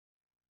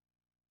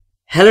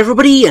Hello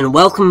everybody and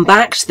welcome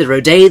back to the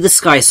Rodea the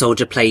Sky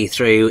Soldier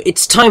playthrough.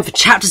 It's time for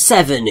Chapter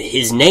 7.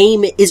 His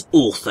name is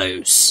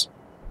Orthos.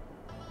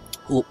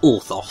 Or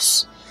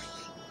Orthos.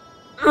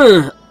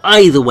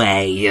 Either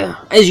way,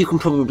 as you can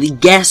probably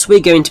guess,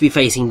 we're going to be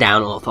facing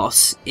down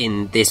Orthos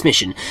in this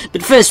mission.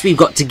 But first we've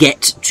got to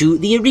get to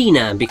the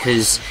arena,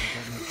 because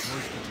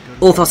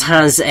Orthos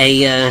has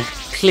a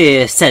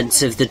clear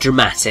sense of the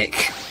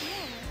dramatic.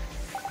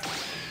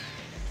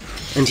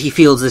 And he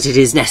feels that it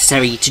is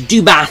necessary to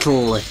do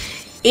battle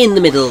in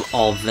the middle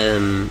of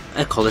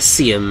a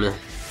Colosseum.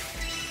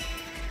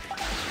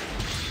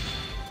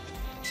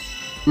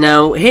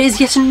 Now, here's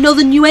yet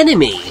another new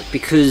enemy,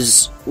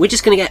 because we're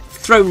just going to get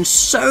thrown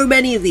so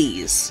many of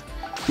these.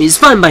 I mean, it's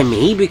fine by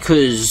me,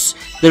 because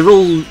they're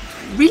all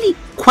really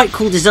quite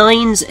cool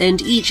designs,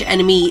 and each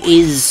enemy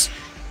is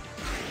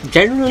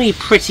generally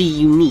pretty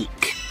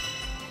unique.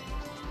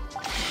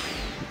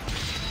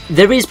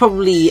 There is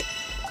probably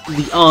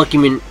the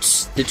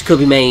argument that could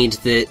be made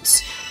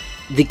that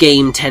the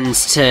game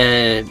tends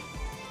to,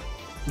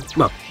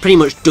 well, pretty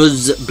much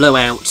does blow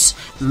out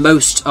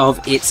most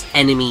of its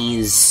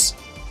enemies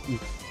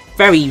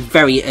very,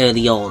 very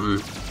early on.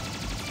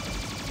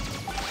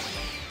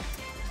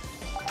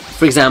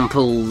 For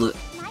example,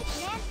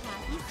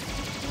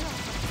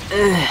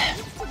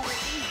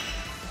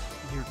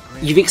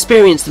 you've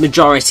experienced the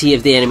majority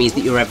of the enemies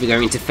that you're ever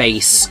going to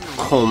face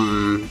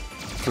come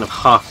kind of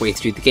halfway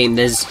through the game.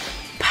 There's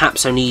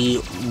perhaps only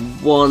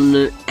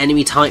one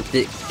enemy type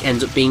that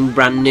ends up being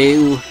brand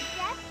new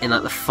in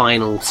like the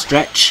final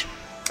stretch,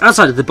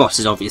 outside of the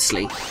bosses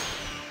obviously.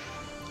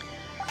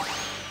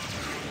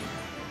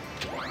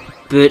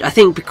 But I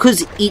think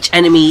because each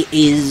enemy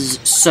is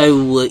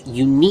so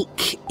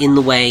unique in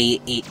the way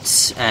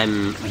it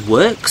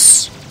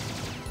works,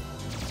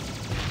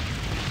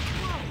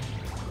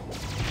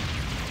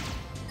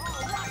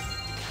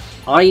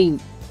 I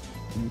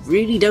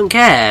really don't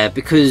care,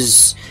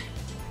 because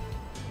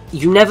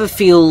you never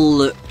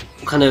feel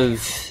kind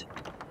of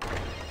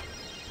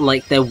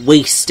like they're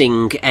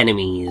wasting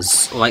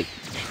enemies, or like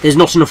there's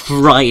not enough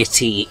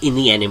variety in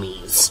the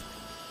enemies.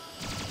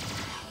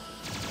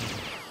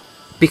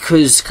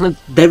 Because kind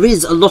of there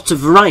is a lot of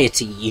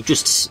variety, you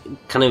just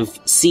kind of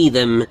see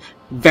them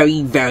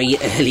very, very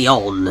early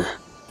on.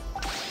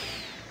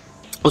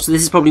 Also,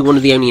 this is probably one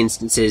of the only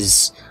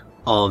instances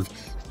of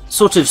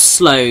sort of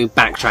slow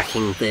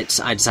backtracking that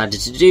I decided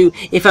to do,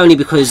 if only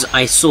because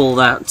I saw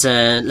that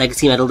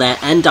legacy medal there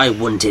and I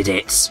wanted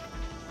it.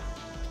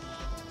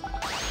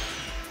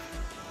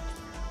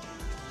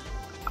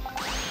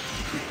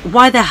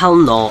 Why the hell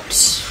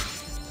not?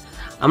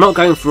 I'm not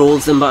going for all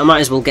of them, but I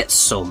might as well get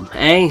some,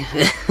 eh?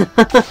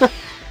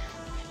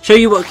 Show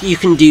you what you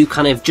can do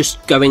kind of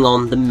just going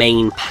on the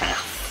main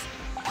path.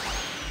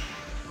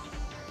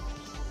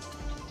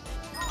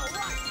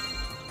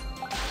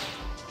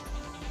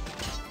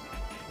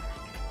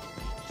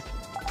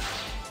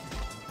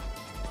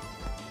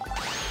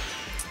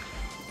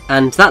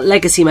 And that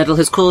legacy medal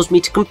has caused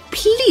me to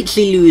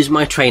completely lose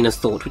my train of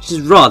thought, which is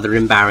rather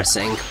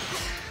embarrassing.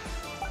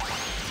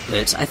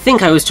 But I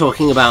think I was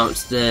talking about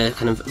the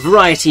kind of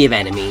variety of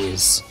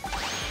enemies.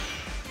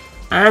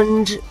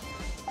 And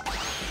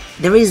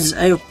there is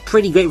a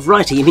pretty great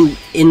variety. I mean,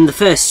 in the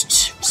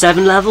first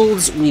 7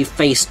 levels, we've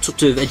faced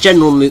sort of a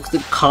general mook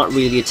that can't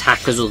really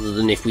attack us other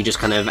than if we just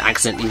kind of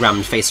accidentally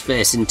rammed face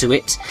first into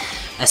it.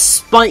 A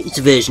spiked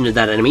version of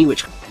that enemy,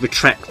 which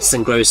retracts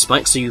and grows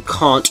spikes, so you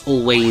can't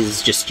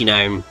always just, you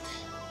know,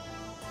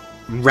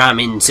 ram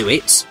into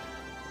it.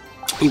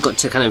 You've got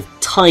to kind of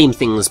time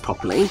things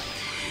properly.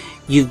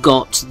 You've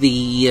got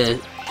the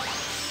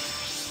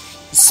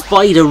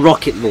spider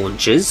rocket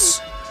launchers,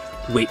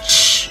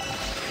 which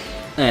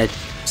are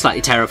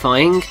slightly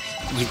terrifying.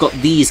 You've got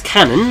these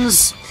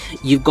cannons.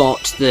 You've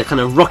got the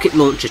kind of rocket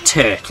launcher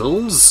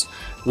turtles,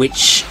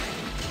 which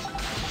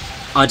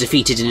are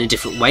defeated in a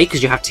different way,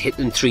 because you have to hit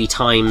them 3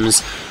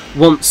 times.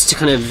 Once to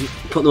kind of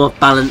put them off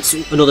balance,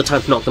 another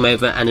time to knock them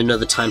over, and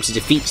another time to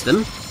defeat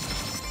them.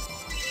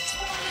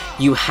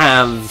 You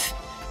have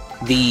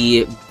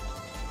the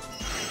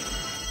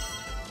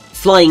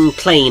flying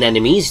plane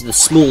enemies, the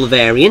small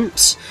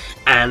variant,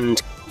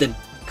 and the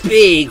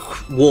big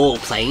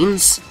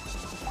warplanes.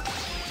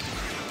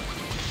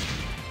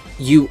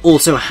 You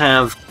also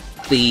have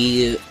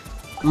the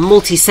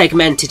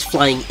multi-segmented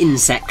flying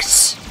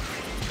insect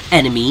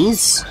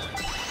enemies,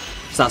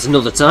 so that's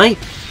another type.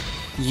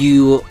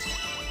 You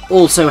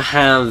also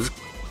have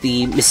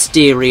the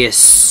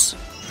mysterious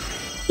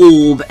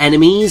orb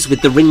enemies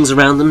with the rings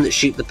around them that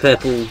shoot the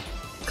purple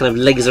kind of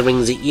legs of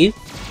rings at you.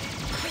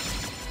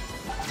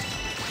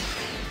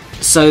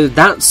 So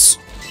that's,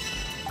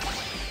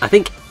 I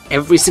think,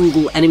 every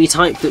single enemy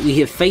type that we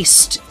have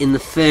faced in the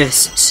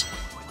first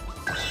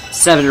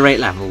 7 or 8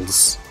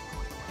 levels.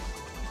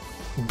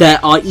 There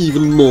are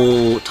even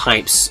more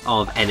types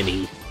of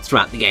enemy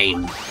throughout the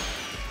game.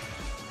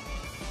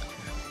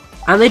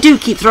 And they do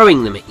keep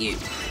throwing them at you.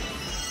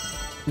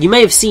 You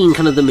may have seen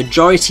kind of the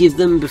majority of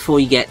them before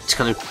you get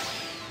kind of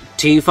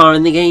too far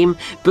in the game,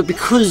 but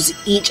because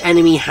each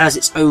enemy has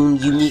its own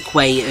unique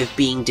way of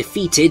being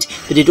defeated,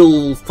 but it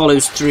all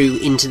follows through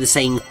into the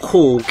same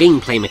core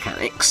gameplay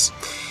mechanics,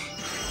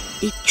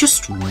 it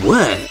just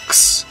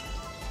works.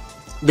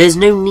 There's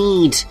no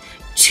need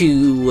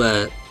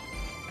to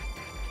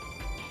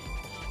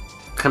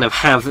kind of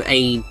have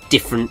a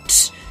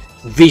different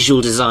visual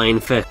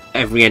design for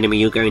every enemy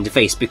you're going to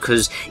face,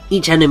 because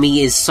each enemy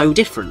is so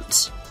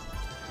different.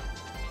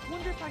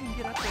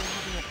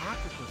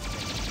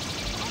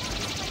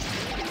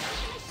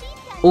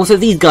 Also,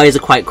 these guys are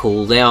quite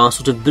cool. They are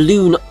sort of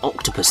balloon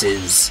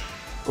octopuses,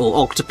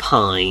 or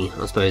octopi,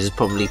 I suppose is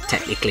probably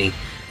technically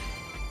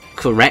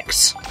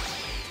correct.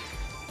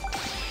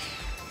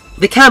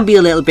 They can be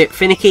a little bit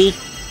finicky,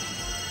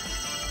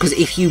 because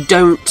if you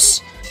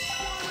don't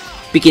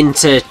begin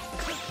to...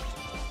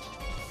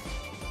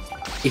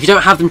 if you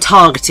don't have them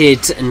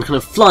targeted and kind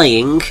of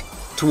flying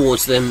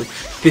towards them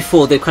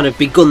before they've kind of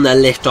begun their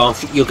lift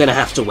off, you're going to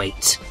have to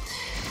wait.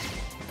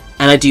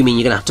 And I do mean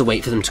you're going to have to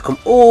wait for them to come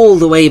all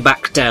the way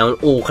back down,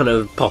 or kind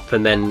of pop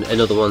and then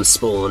another one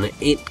spawn.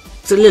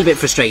 It's a little bit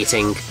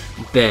frustrating,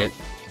 but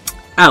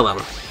oh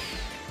well.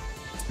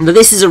 Now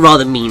this is a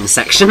rather mean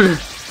section.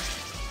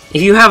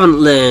 If you haven't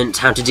learnt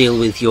how to deal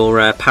with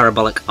your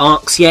parabolic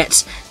arcs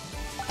yet,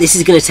 this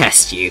is going to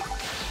test you,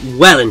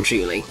 well and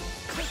truly.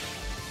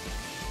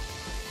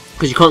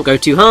 Because you can't go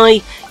too high,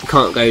 you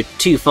can't go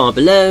too far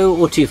below,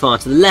 or too far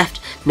to the left.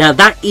 Now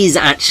that is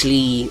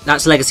actually,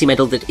 that's a legacy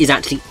medal that is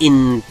actually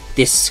in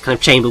this kind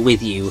of chamber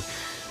with you.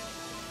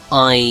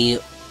 I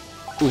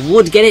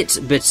would get it,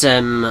 but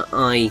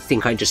I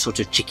think I just sort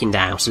of chickened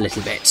out a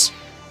little bit.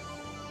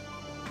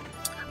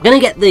 I'm going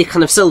to get the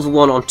kind of silver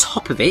one on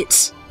top of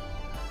it,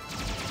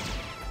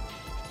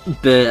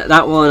 but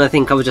that one I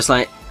think I was just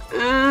like,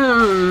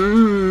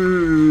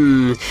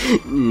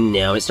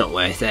 no, it's not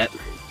worth it.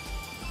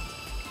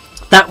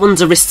 That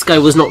one's a risk I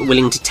was not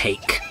willing to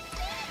take.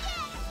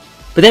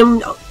 But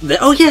then,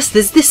 oh yes,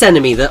 there's this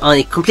enemy that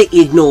I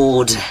completely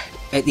ignored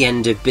at the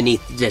end of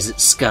Beneath the Desert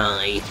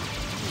Sky.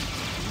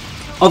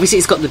 Obviously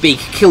it's got the big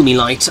kill me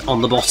light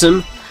on the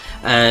bottom.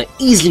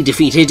 Easily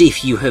defeated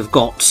if you have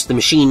got the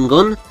machine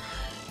gun.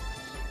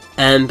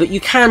 But you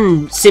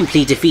can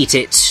simply defeat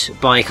it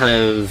by kind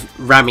of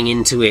ramming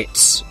into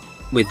it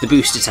with the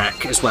boost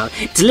attack as well.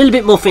 It's a little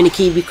bit more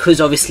finicky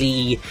because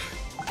obviously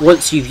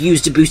once you've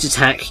used a boost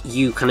attack,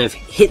 you kind of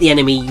hit the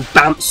enemy, you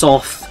bounce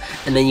off,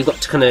 and then you've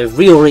got to kind of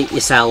reorient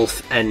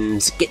yourself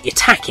and get your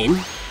attack in.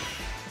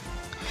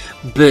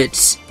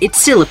 But it's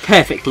still a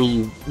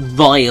perfectly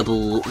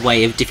viable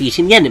way of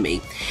defeating the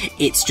enemy.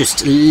 It's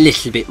just a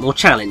little bit more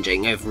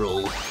challenging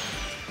overall.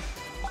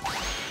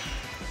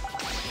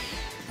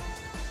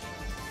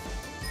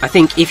 I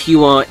think if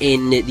you are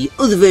in the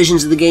other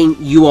versions of the game,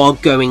 you are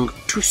going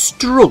to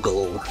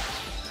struggle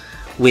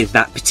with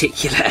that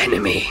particular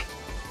enemy.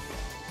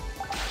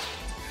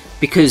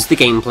 Because the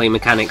gameplay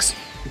mechanics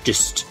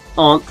just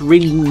aren't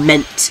really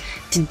meant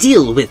to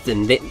deal with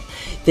them.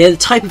 They're the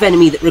type of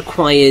enemy that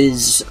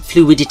requires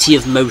fluidity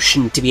of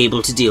motion to be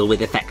able to deal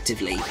with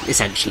effectively,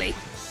 essentially.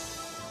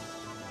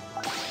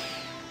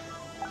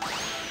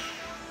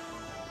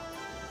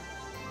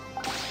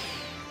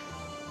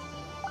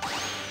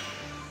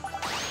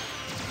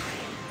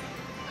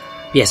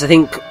 Yes, I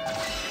think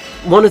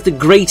one of the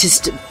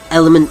greatest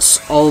elements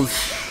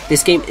of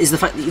this game is the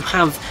fact that you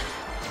have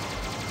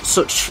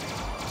such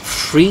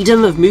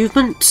freedom of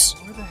movement.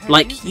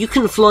 Like, you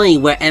can fly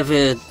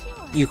wherever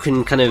you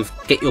can kind of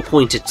get your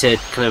pointer to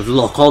kind of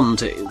lock on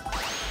to.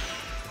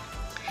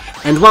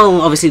 And while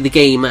obviously the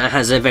game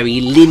has a very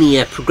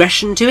linear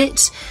progression to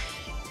it,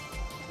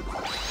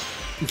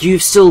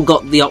 you've still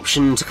got the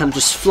option to kind of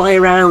just fly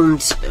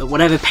around at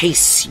whatever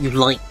pace you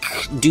like,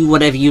 do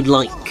whatever you'd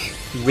like,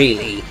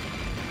 really.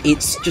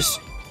 It's just...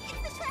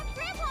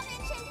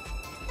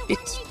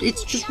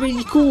 It's just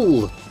really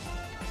cool.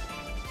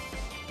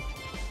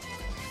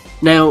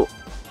 Now,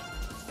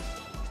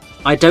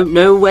 I don't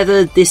know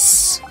whether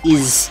this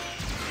is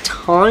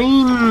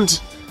timed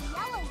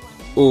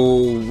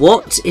or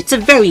what. It's a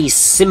very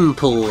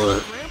simple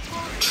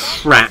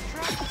trap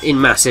in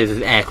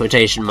massive air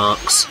quotation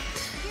marks.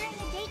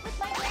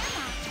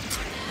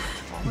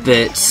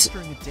 But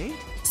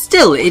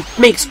still, it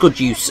makes good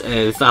use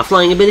of our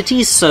flying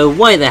abilities, so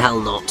why the hell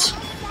not?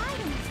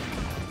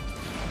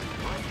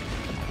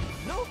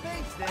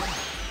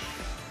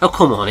 Oh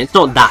come on, it's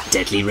not that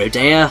deadly,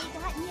 Rodea.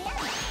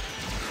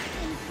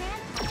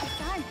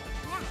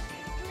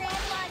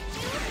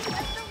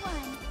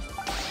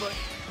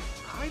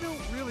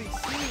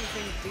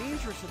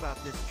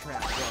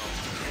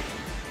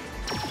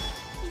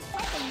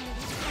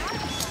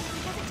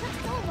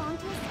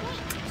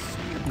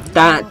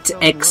 That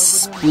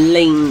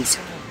explains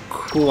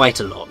quite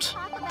a lot.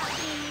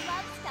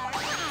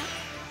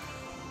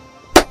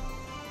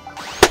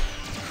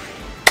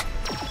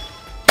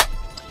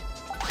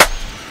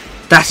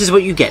 That is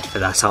what you get for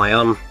that,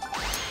 Ion.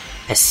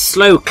 A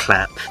slow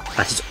clap.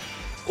 That is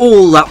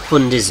all that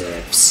one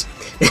deserves.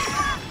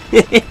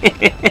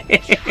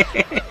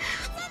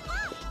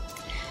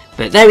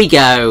 But there we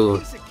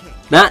go.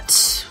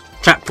 That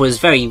trap was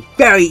very,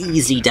 very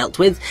easily dealt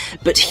with,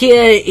 but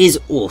here is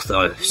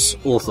Orthos.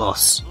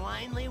 Orthos.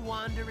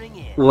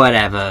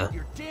 Whatever.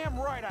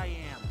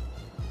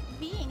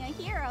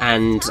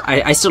 And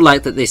I still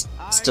like that they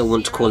still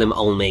want to call him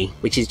Olmi,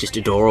 which is just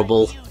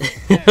adorable.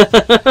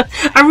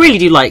 I really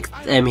do like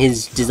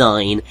his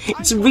design.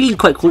 It's really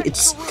quite cool.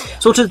 It's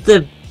sort of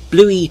the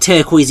bluey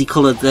turquoisey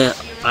colour that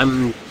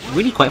I'm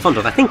really quite fond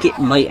of. I think it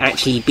might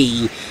actually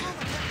be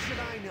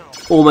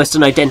almost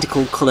an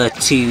identical colour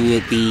to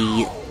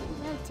the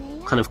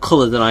kind of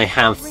colour that I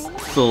have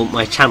for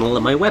my channel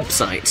and my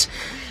website.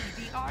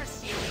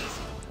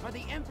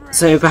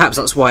 So perhaps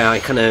that's why I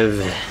kind of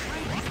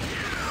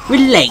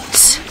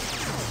relate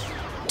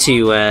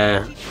to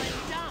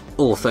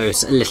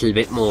Orthos a little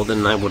bit more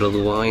than I would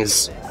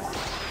otherwise.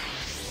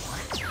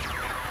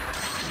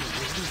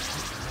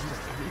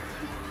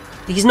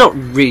 He's not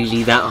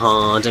really that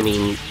hard. I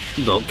mean,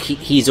 look,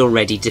 he's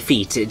already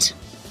defeated.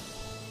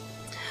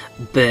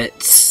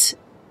 But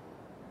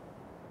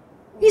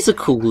he's a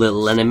cool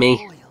little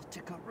enemy.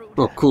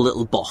 Or cool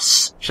little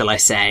boss, shall I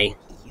say.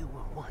 You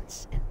were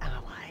once an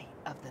ally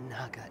of the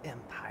Naga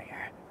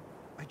Empire.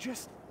 I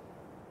just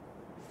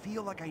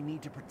feel like I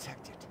need to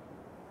protect it.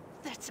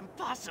 That's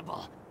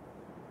impossible.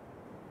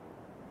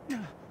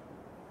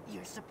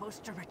 You're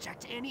supposed to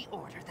reject any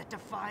order that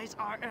defies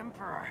our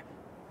Emperor.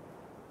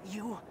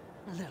 You,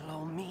 little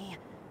old me,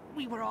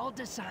 we were all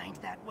designed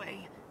that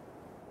way.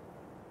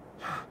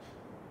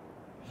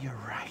 You're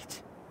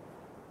right.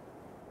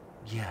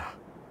 Yeah.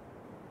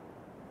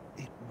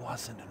 It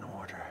wasn't an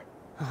order.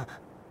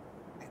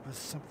 It was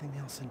something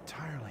else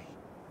entirely.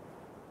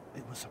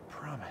 It was a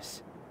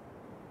promise.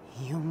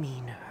 You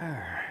mean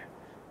her?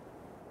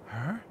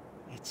 Her?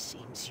 It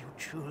seems you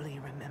truly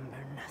remember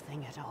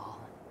nothing at all.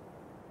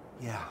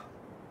 Yeah.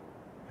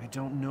 I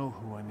don't know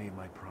who I made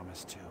my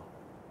promise to.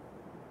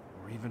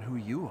 Or even who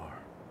you are,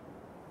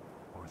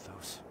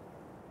 Orthos.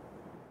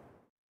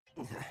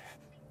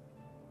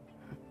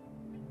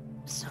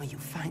 So you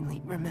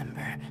finally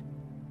remember,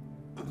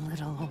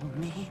 little old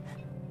me?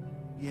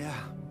 Yeah,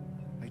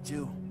 I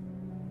do.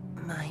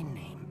 My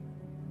name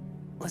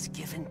was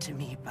given to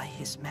me by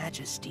His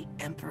Majesty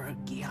Emperor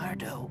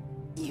Giardo.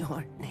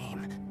 Your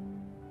name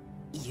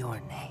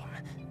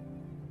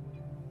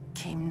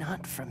came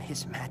not from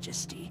His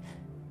Majesty,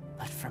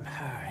 but from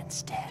her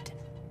instead.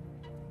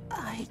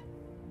 I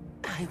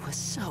was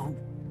so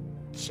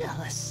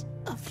jealous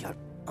of your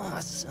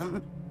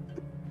awesome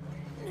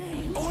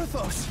name.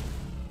 Orthos!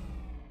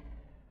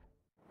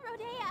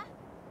 Rodea!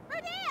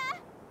 Rodea!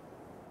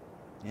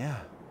 Yeah,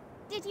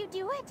 Did you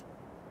do it?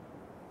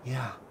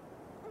 yeah,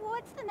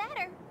 What's the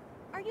matter?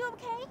 Are you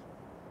okay?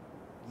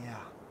 yeah.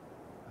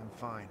 I'm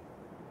fine.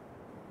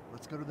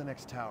 Let's go to the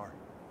next tower.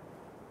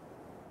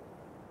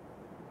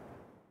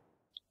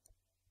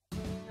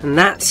 And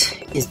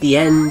that is the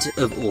end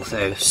of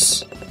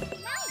Orthos.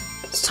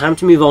 It's time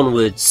to move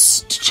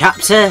onwards to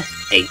Chapter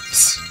 8.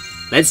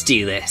 Let's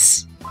do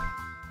this.